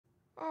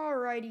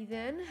Alrighty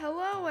then,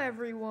 hello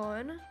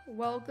everyone,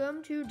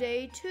 welcome to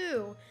day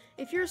 2.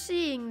 If you're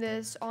seeing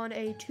this on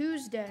a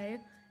Tuesday,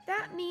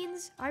 that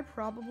means I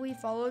probably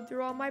followed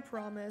through on my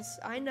promise.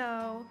 I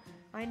know,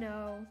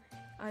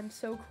 I'm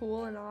so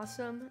cool and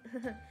awesome.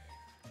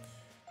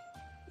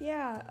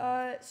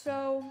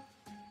 So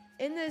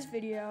in this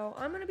video,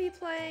 I'm gonna be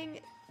playing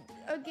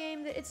a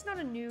game that, it's not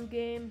a new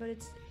game, but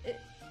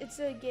it's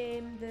a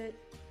game that,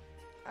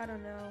 I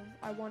don't know,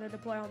 I wanted to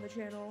play on the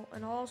channel,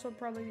 and I'll also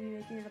probably be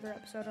making another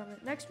episode on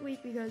it next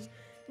week, because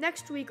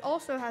next week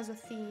also has a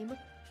theme.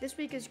 This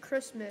week is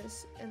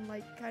Christmas, and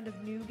like kind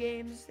of new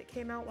games that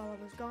came out while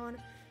I was gone.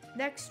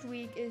 Next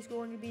week is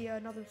going to be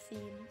another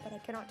theme, but I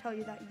cannot tell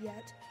you that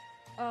yet.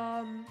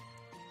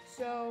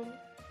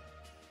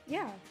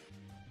 Yeah.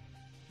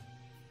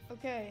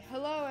 Okay,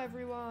 hello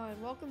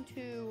everyone, welcome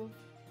to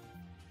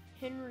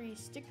Henry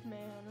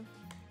Stickmin.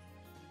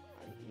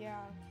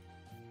 Yeah.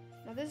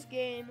 Now this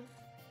game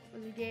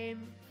was a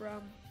game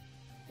from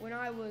when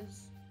I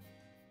was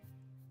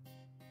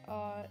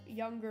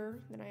younger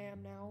than I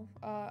am now.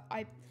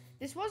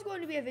 This was going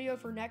to be a video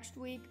for next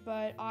week,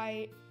 but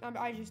I'm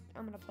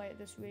gonna play it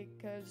this week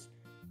because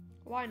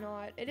why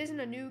not? It isn't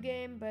a new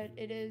game, but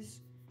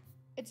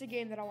it's a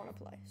game that I want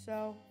to play.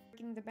 So,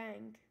 breaking the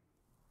bank.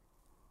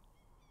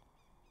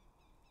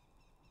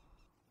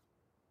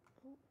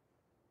 Oh.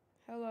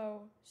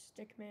 Hello,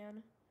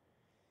 Stickman.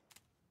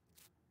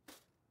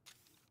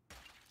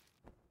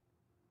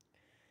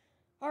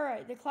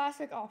 Alright, the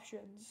classic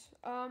options.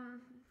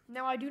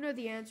 Now I do know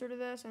the answer to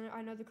this, and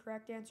I know the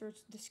correct answer,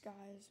 it's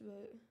disguise,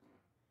 but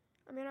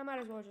I mean, I might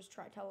as well just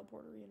try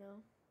teleporter, you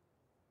know?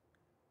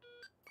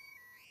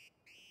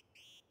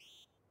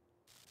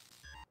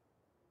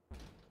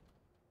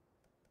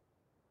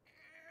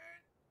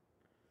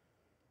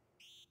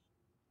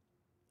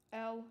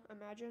 L,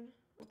 imagine?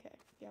 Okay,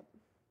 yep.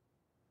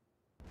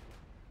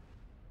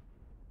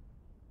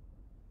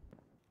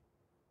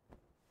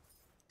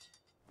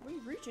 What are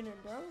you reaching in,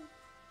 bro?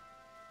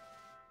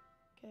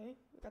 Okay,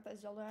 we got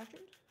that Zelda action.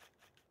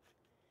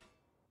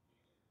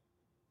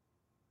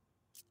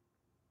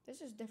 This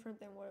is different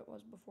than what it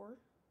was before.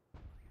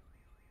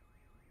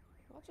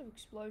 Lots of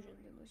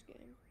explosions in this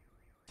game.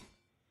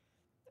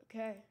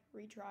 Okay,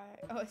 retry.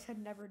 Oh, it said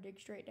never dig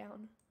straight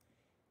down.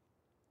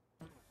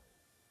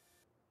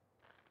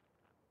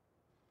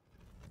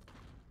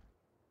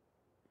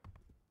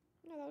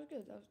 No, that was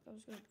good. That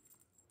was good.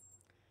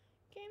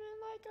 Came in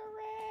like a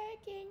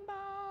wrecking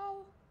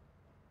ball.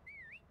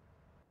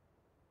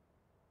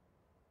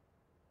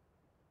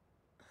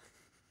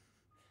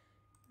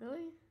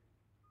 Really?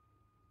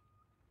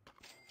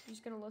 You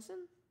just gonna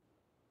listen?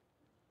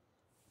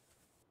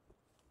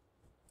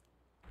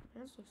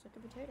 Man, this looks like a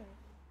potato.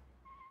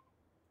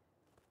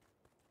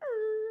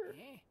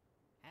 Yeah?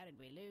 How did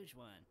we lose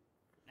one?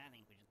 I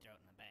think we should throw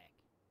it in the back,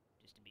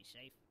 just to be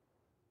safe.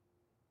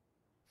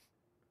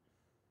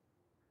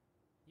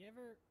 You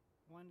ever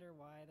wonder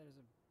why there's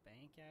a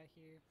bank out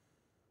here?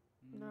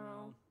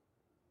 No.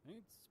 I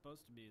think it's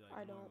supposed to be like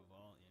I more of don't. a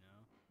vault, you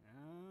know?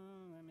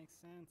 Oh, that makes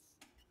sense.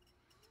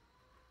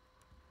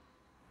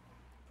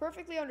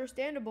 Perfectly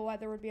understandable why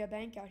there would be a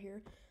bank out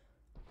here.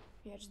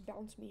 Yeah, just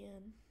bounce me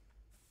in.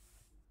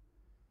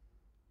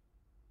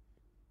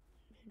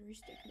 Henry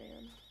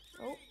Stickman.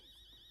 Oh.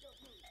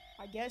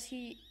 I guess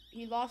he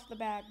lost the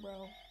bag,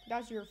 bro.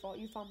 That's your fault.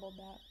 You fumbled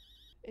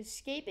that.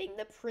 Escaping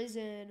the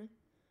prison.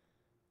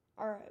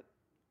 Alright.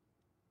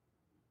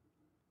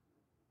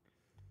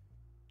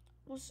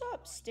 What's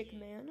up,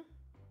 Stickman?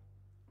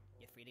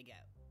 You're free to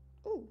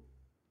go. Ooh.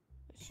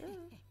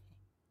 Sure.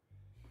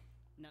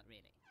 Not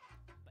really,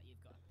 but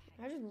you've got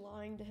Imagine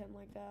lying to him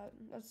like that.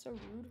 That's so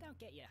rude. Don't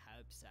get your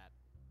hopes up.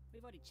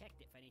 We've already checked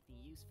it for anything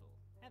useful,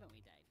 haven't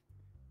we, Dave?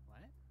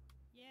 What?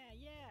 Yeah.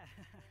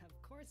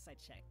 Of course I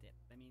checked it.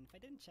 I mean, if I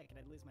didn't check it,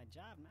 I'd lose my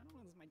job, and I don't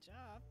want to lose my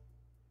job.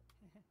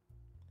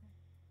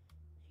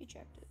 He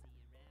checked it.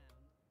 See you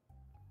around.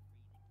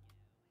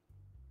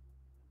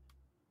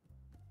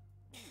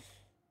 Free to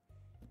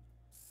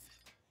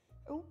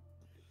go. Oh.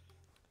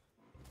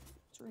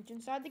 Let's reach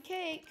inside the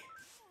cake.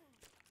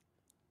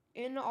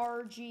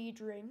 NRG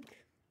drink.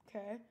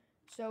 Okay.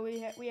 So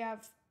we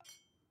have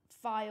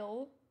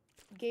file,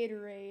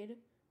 Gatorade,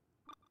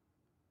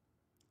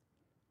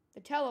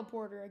 the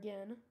teleporter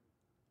again,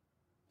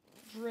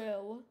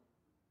 drill,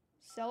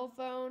 cell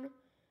phone,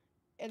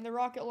 and the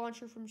rocket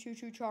launcher from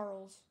Choo-Choo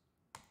Charles.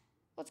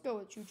 Let's go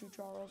with Choo-Choo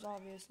Charles,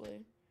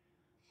 obviously.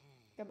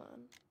 Come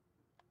on.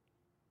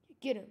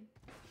 Get him.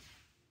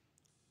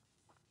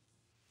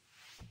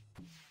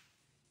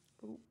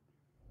 Ooh.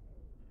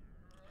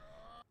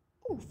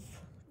 Oof.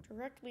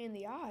 Directly in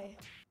the eye.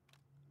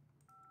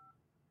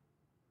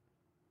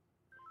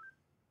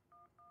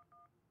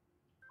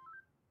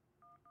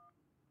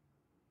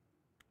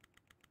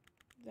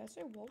 Did that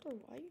say Walter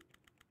White?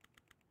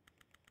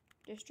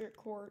 District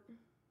Court.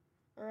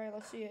 Alright,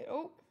 let's see it.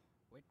 Oh!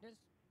 Witness,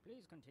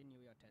 please continue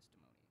your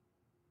testimony.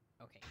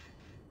 Okay.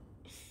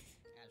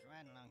 I was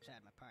riding alongside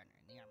my partner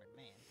in the armored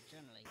van.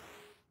 Suddenly,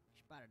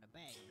 spotted a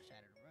bag on the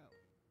side of the road.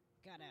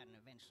 Got out and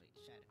eventually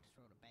decided to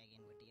throw the bag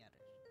in with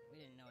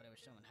there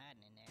was someone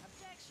hiding in there.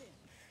 Objection!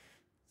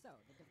 So,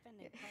 the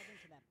defendant crawled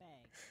into that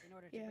bag in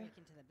order to Yeah. break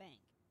into the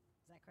bank.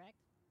 Is that correct?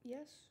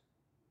 Yes?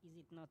 Is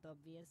it not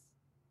obvious?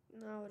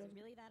 No, it Is it isn't.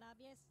 really that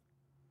obvious?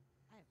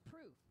 I have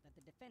proof that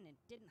the defendant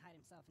didn't hide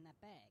himself in that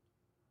bag.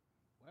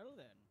 Well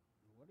then,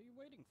 what are you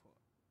waiting for?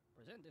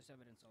 Present this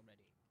evidence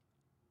already.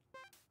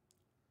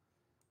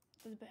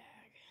 The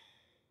bag.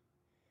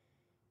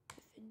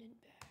 Defendant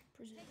bag.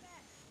 Present. Take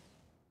that!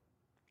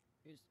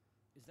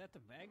 Is that the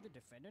bag the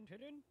defendant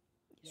hid in?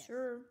 Yes,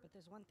 sir. But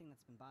there's one thing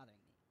that's been bothering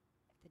me.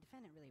 If the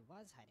defendant really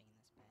was hiding in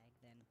this bag,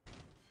 then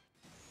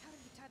how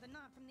did he tie the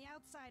knot from the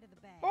outside of the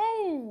bag?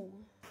 Oh!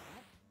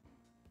 What?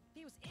 If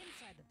he was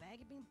inside the bag,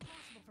 it'd be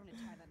impossible for him to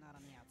tie that knot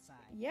on the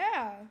outside.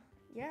 Yeah.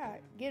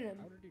 Yeah, get him.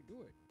 How did he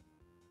do it?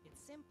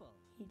 It's simple.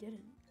 He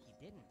didn't.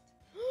 He didn't.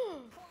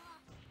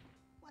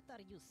 What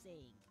are you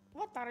saying?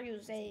 What are you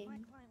My saying?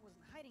 client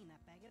wasn't hiding that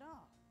bag at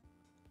all.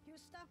 He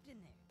was stuffed in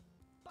there.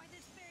 By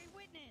this very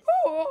witness!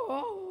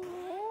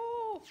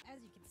 Oh! As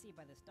you can see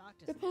by this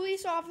doctor's The note,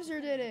 police officer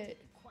the did defendant had it.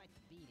 taken quite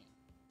the beating.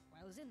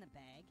 While he was in the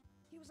bag,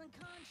 he was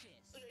unconscious.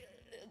 The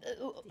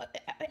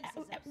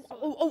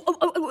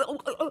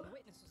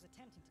witness was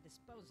attempting to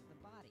dispose of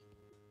the body.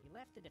 He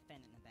left the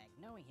defendant in the bag,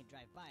 knowing he'd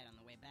drive by it on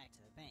the way back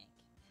to the bank.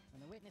 When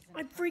the witness and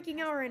I'm his partner freaking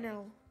passed out the right bag,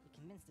 now. He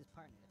convinced his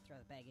partner to throw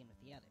the bag in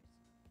with the others.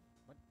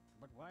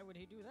 But why would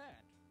he do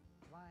that?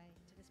 Why?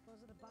 To dispose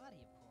of the body,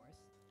 of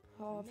course.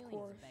 Oh, of Millions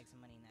course. of bags of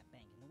money in that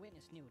bank, and the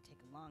witness knew it would take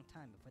a long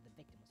time before the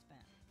victim was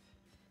found.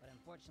 But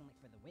unfortunately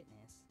for the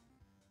witness,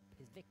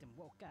 his victim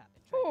woke up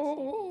and tried to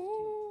escape from his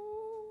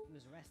tomb. Oh, He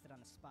was arrested on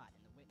the spot,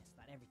 and the witness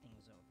thought everything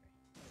was over.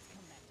 But it's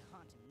come back to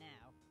haunt him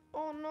now.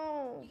 oh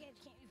no. You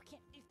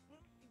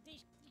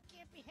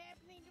can't be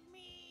happening to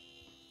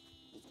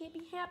me! This can't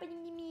be happening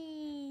to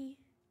me.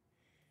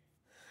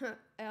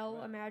 L,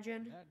 Well,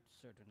 imagine. That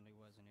certainly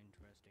was an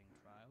interesting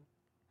trial.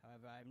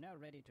 However, I am now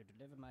ready to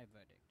deliver my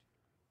verdict.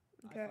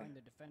 Okay. I find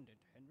the defendant,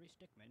 Henry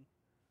Stickmin,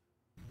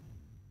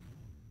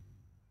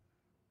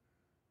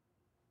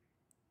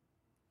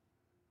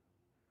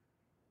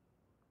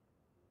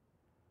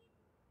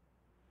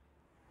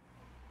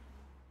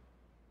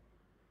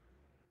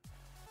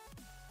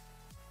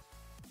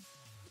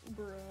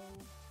 Bro.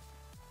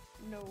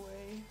 No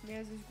way.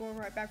 Man's just going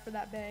right back for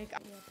that bank. Yeah,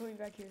 put me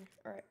back here.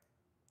 Alright.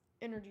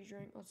 Energy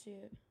drink. Let's see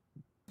it.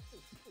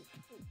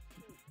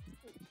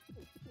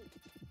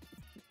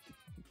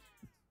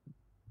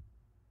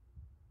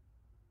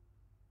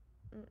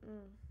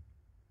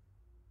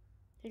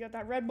 He got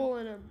that Red Bull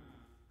in him.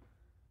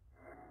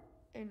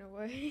 Ain't no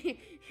way.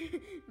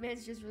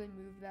 Man's just really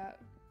moved that.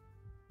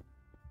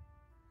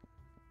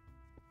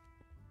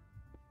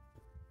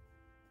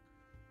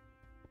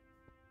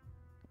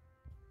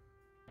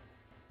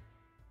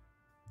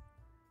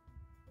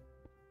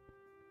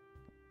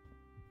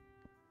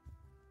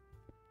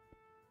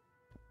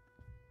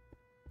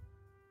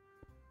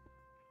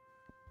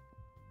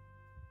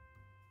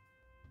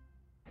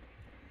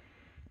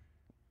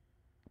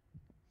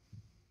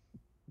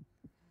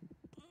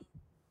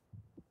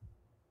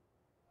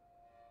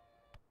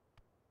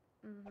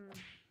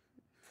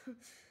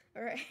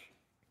 All right.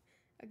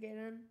 Okay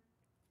then.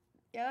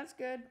 Yeah, that's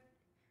good.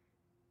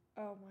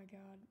 Oh my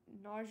god.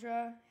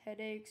 Nausea,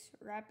 headaches,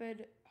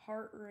 rapid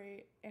heart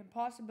rate, and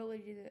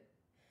possibility that.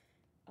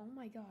 Oh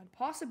my god.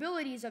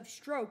 Possibilities of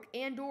stroke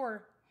and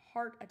or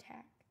heart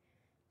attack.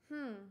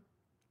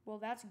 Well,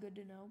 that's good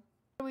to know.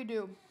 What do we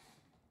do?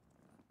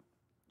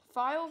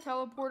 File,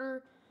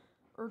 teleporter,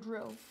 or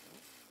drill?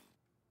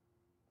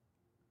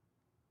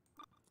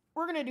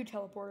 We're gonna do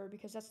teleporter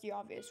because that's the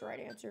obvious right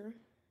answer.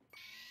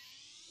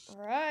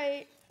 All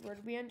right, where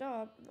did we end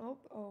up? Oh.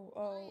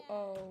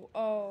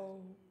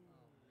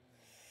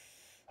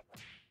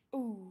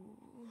 Ooh.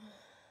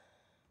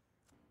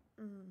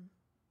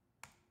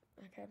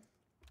 Okay.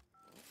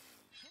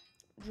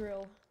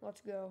 Drill.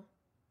 Let's go.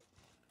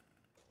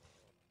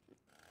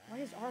 Why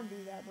does arm do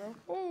that, bro?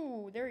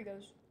 Oh, there he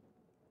goes.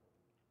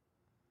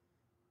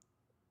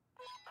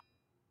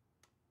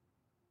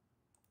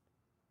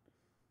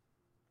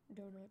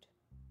 Donut.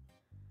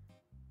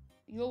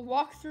 You'll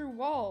walk through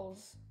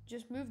walls.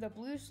 Just move the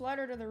blue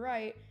slider to the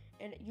right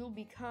and you'll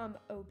become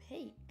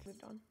opaque.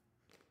 Moved on.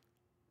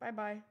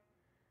 Bye-bye.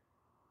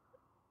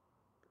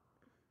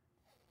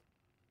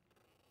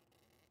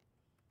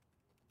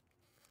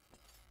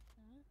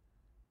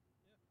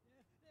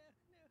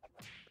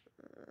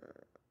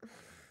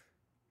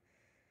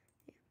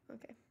 Yeah,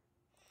 okay.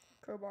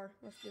 Crowbar,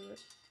 let's do it.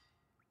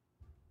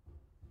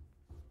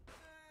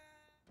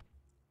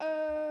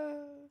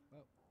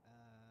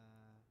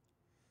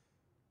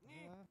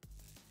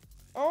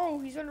 Oh,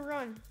 he's on the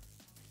run.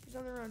 He's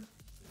on the run.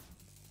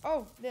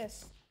 Oh,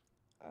 this.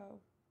 Oh.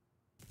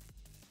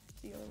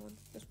 The other one.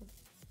 This one.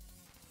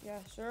 Yeah,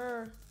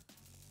 sir.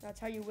 That's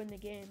how you win the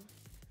game.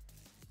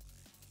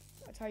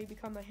 That's how you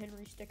become a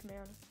Henry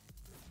Stickman.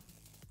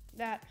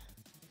 That.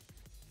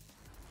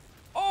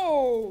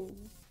 Oh!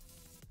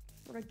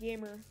 What a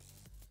gamer.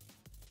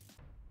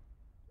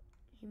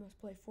 He must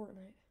play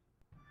Fortnite.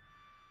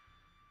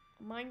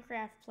 A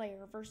Minecraft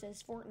player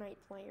versus Fortnite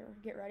player.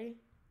 Get ready.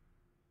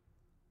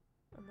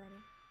 I'm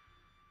ready.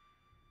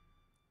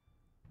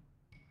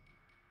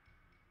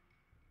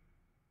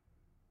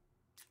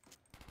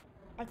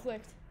 I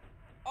clicked.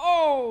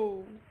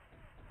 Oh!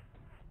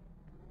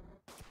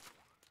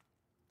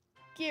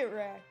 Get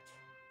wrecked.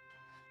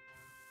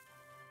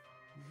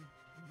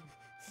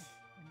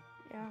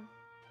 Yeah.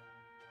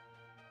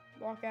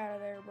 Walk out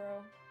of there,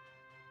 bro.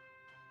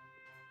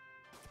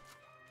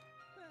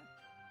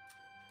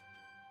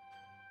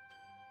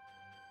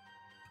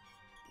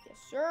 Yes,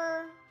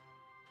 sir.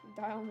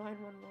 Dial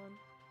 911.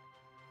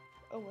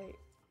 Oh, wait.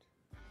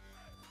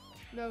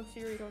 No,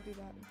 Siri, don't do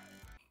that.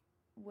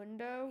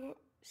 Window,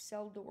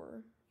 cell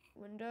door.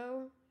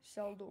 Window,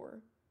 cell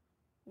door.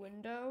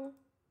 Window.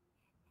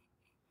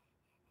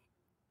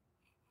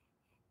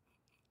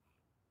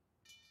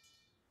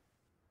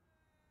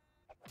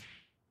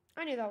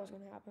 I knew that was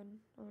gonna happen,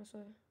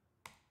 honestly.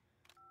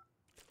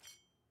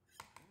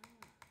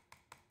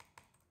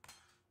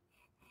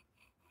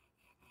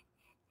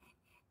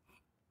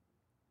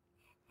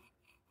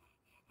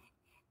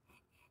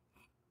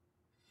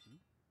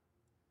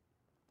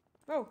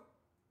 Oh,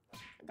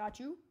 I got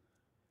you.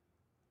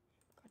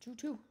 Got you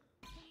too.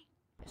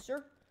 Yes,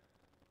 sir.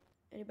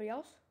 Anybody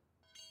else?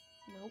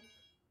 Nope.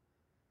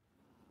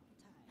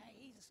 Hey,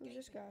 he's Who's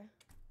this guy?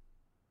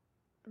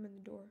 I'm in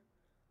the door.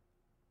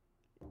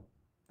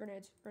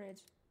 Grenades,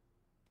 grenades.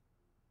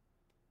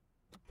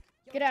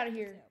 Get out of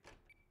here.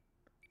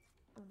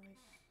 Oh, nice.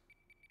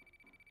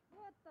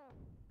 What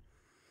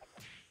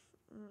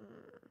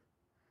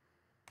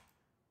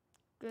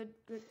the?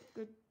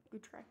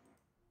 Good try.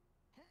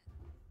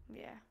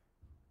 Yeah,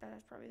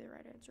 that's probably the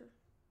right answer.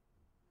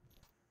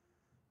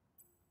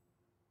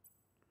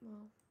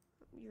 Well,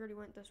 you already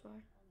went this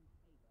way.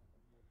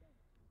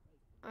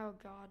 Oh,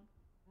 God.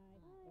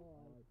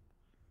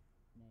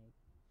 Nay,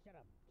 shut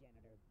up,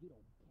 janitor. You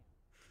don't count.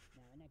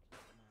 Now, an extra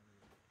on you.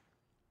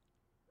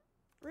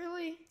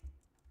 Really?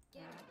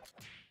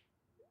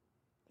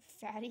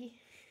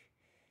 Fatty?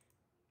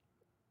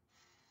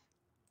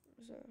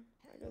 So,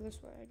 I go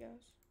this way, I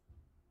guess.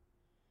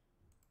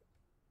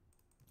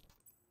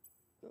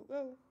 Go,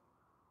 go.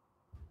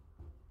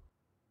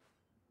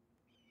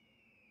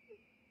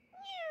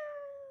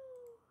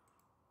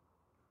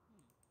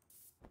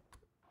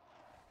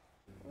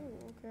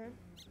 Oh, okay.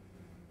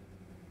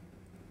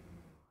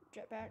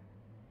 Jetpack.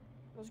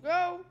 Let's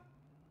go.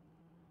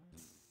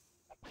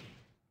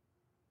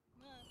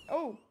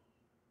 Oh.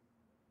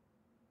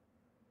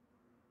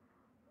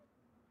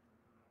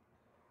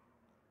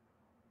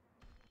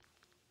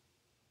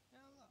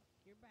 Oh, look,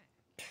 you're back.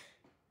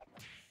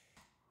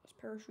 Let's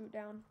parachute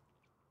down.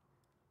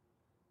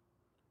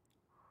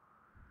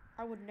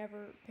 I would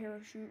never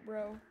parachute,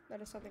 bro.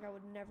 That is something I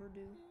would never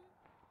do.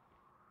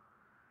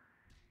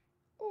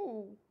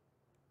 Ooh.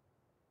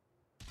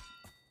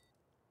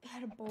 It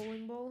had a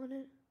bowling ball in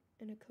it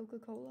and a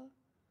Coca-Cola.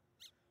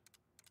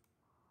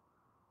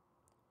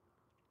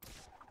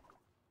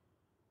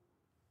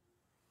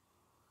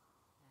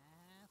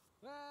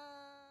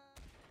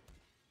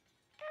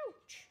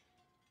 Ouch.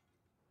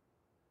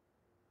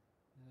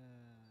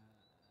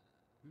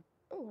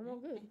 Oh, I'm all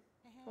good.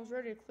 I was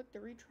ready to click the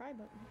retry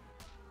button.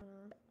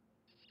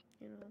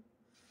 You know.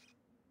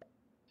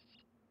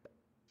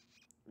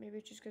 Maybe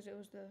it's just because it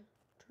was the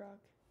truck.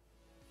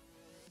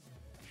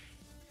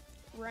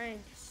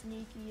 Rank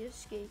sneaky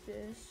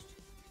escapist.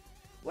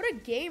 What a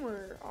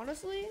gamer,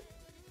 honestly.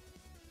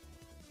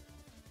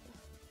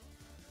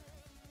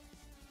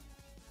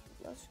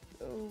 Let's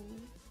go.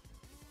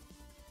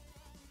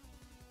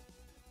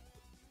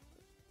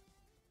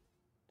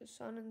 The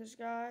sun in the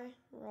sky.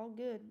 We're all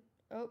good.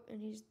 Oh,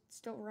 and he's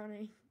still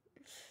running.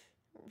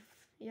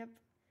 Yep.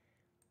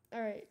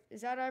 Alright,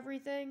 is that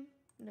everything?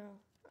 No.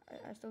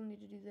 I still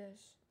need to do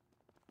this.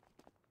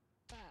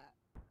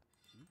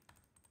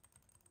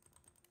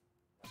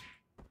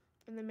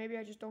 And then maybe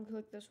I just don't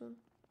click this one.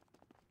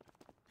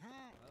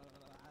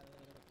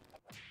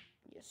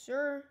 Yes,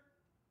 sir.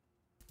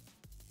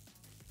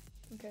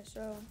 Okay,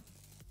 so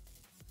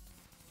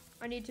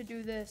I need to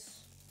do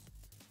this.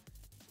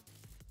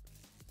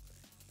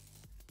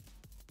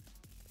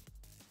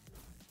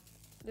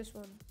 This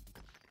one.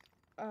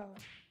 Oh.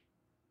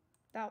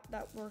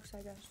 That works,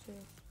 I guess, too.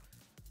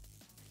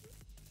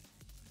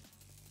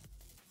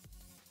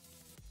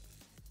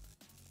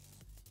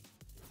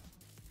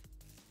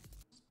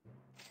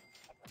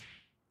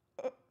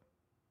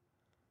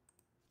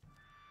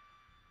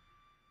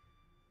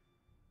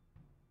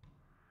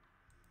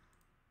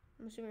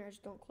 I'm assuming I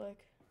just don't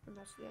click, and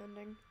that's the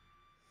ending.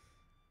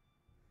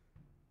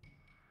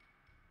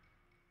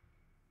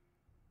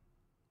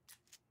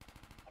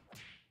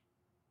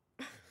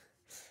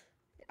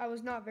 I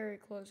was not very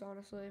close,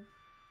 honestly.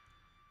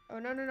 Oh,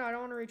 no, no, no, I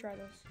don't want to retry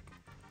this.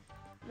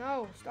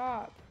 No,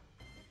 stop.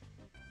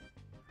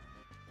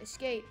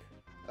 Escape.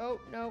 Oh,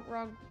 no,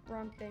 wrong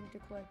thing to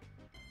click.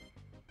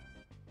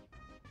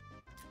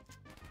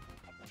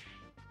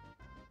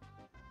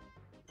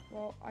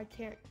 Well, I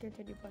can't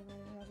continue playing like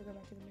this. I have to go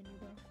back to the menu,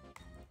 bro.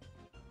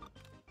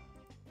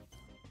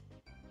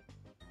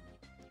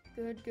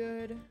 Good,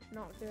 good.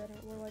 Not good.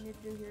 What do I need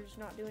to do here? Just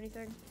not do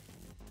anything.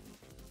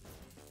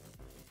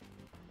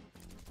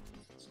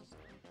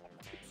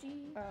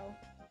 Oopsie. Oh.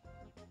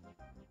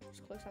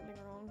 Just click something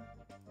wrong.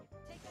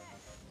 Take that!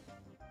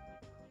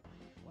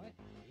 What is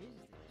this?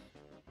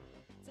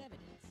 It's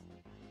evidence.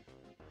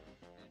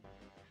 And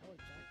how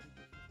exactly does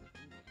this prove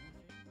anything?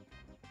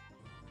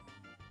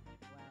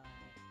 Well,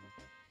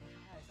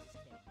 I was just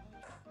kidding.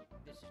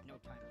 This is no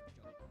time for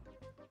joking.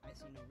 I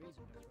see no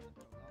reason to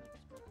further prolong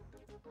this trial.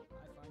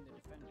 I find the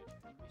defendant,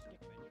 Henry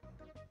Stickmin.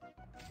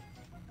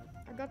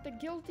 I got the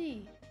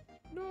guilty.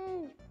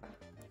 No.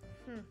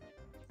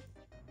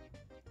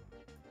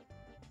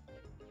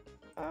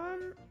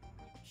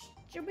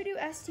 Should we do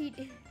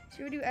STD?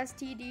 Should we do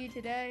STD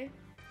today?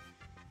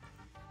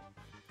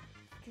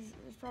 Because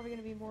there's probably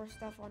gonna be more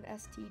stuff on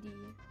STD.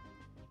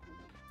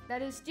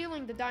 That is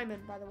stealing the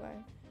diamond, by the way.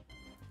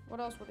 What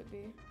else would it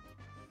be?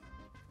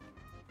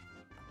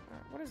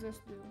 What does this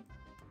do?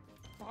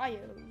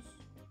 Bios.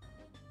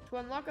 To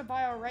unlock a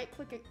bio,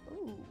 right-click it.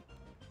 Ooh.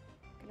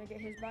 Can I get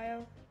his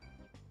bio?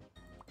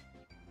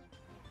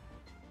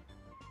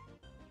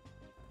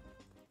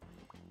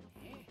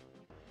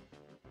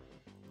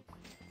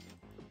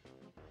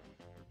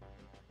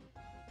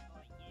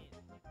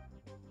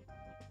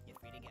 You're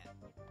free to go.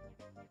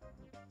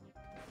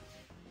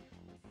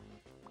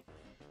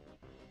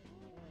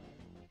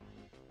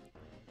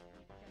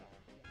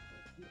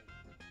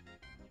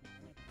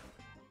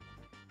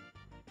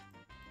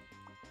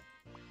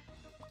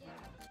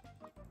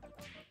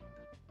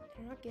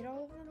 Can I not get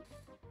all of them?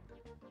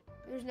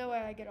 There's no way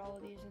I get all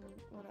of these in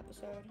one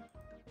episode.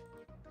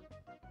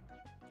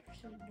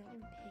 There's another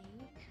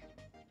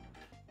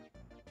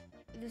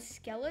page? The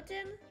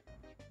skeleton?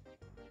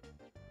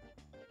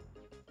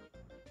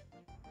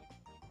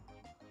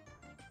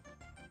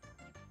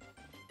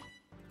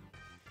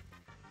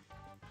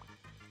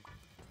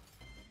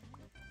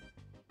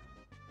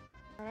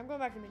 Alright, I'm going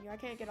back to the menu. I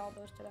can't get all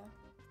those today.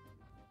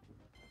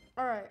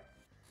 Alright.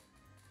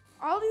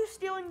 I'll do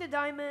stealing the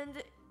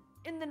diamond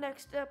in the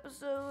next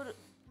episode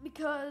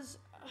because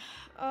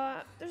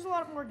there's a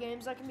lot more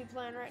games I can be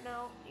playing right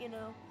now, you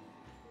know,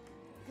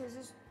 because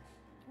this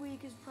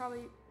week is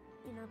probably,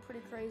 you know,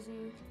 pretty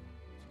crazy.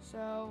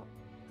 So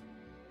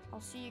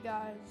I'll see you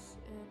guys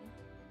in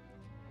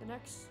the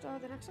next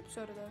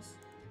episode of this.